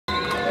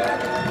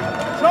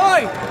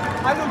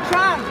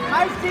Aluchan,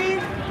 high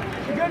Steve.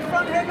 Good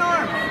front head and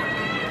arm.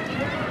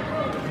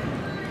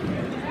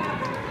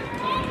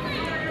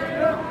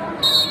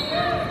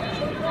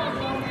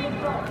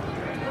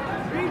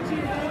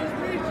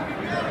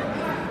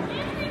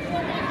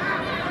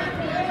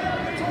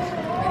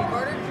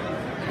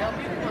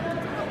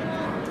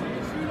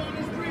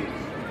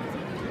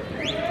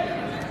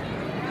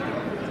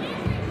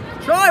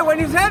 Troy, when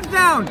his head's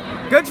down.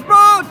 Good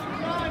sprawls.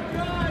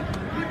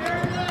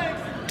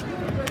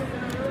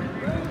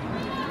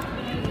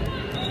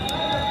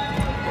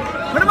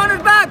 Put him on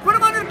his back. Put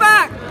him on his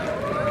back.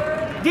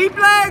 Deep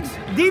legs.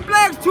 Deep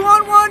legs.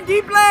 2-on-1.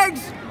 Deep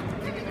legs.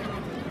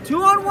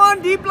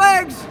 2-on-1. Deep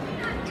legs.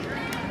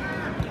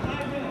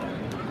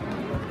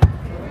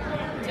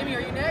 Timmy,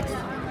 are you next?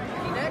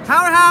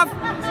 Power half.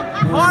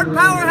 Hard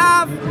power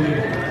half.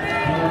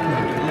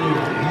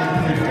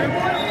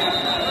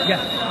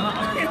 Yeah.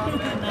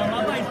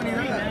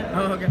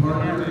 Oh, okay.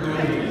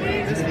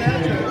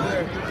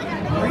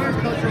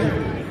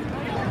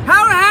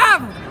 Power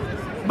half!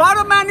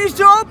 Bottom man needs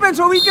to open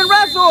so we can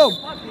wrestle.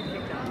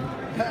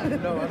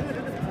 No,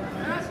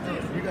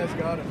 you guys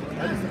got it.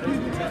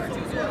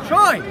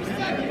 Troy,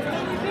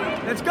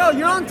 let's go.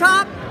 You're on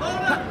top.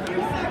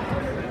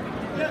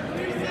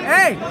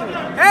 Hey,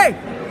 hey,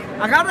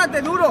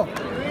 agárrate duro.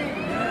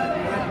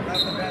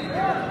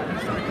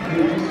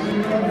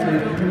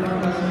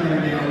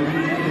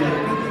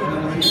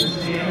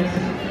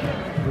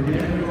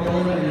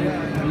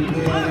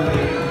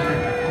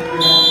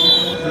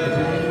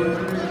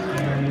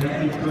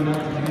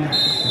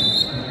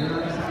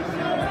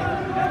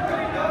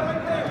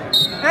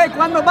 Hey,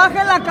 cuando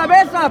baje la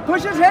cabeza,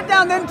 push his head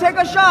down, then take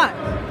a shot.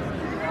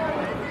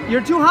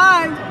 You're too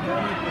high.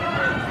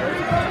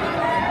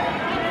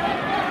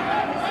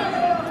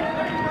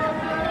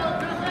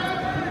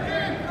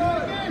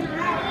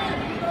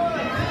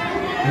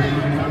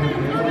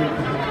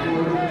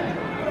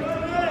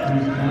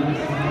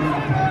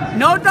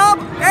 No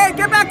double. Hey,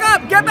 get back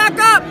up. Get back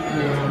up.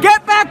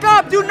 Get back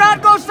up. Do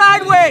not go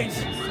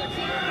sideways.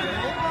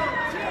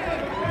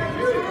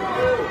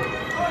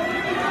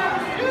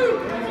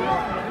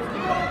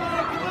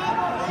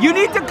 You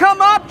need to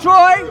come up,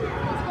 Troy.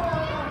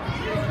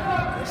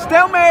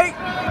 Stalemate.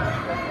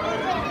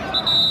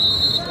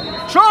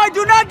 Troy,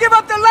 do not give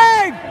up the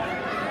leg.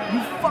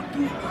 You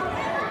fucking...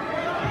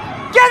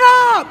 Get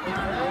up!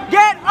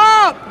 Get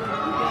up!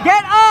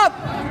 Get up!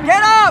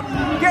 Get up!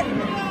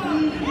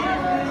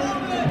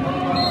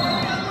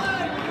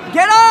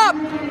 Get up!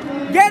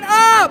 Get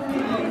up!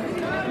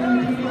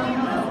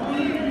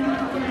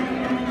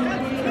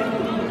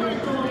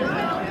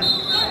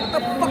 What the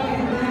fuck?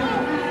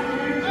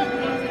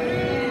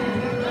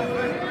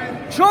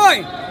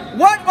 Troy,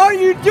 what are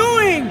you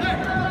doing?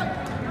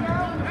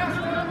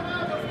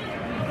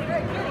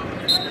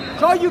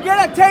 Troy, you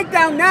get a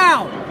takedown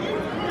now.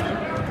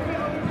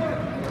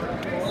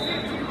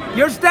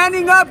 You're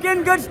standing up, get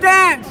in good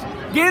stance.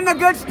 Get in a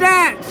good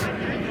stance.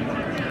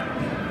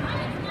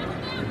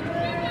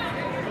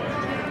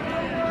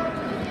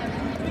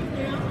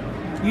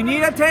 You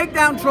need a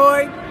takedown,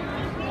 Troy.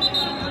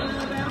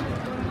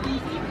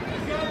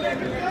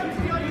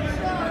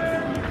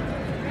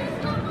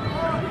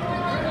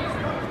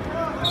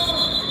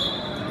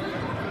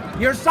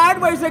 You're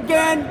sideways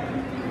again.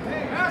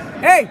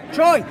 Hey,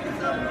 Troy.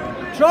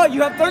 Troy,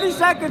 you have 30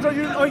 seconds or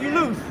you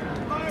lose.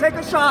 Take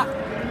a shot.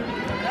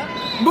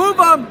 Move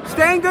them.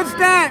 Stay in good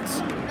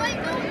stance.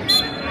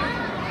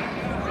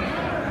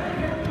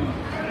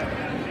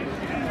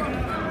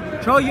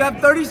 Troy, you have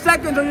 30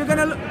 seconds or you're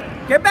going to...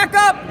 Get back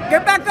up.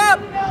 Get back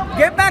up.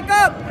 Get back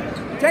up.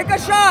 Take a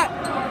shot.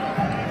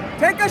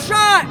 Take a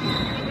shot.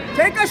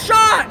 Take a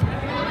shot.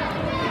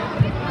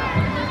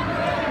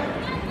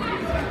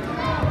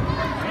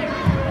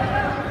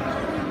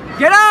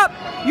 Get up.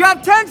 You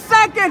have 10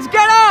 seconds.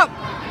 Get up.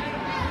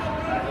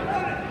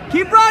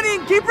 Keep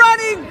running. Keep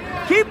running.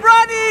 Keep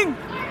running.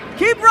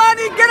 Keep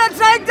running. Get a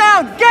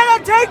takedown. Get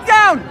a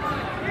takedown.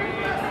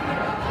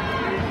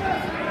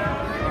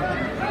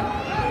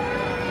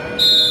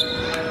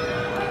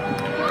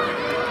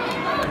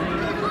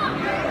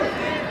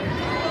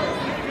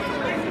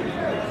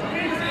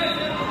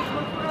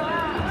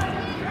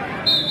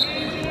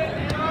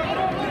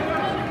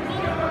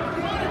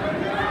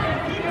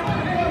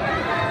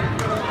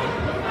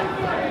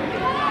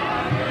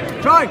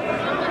 Troy.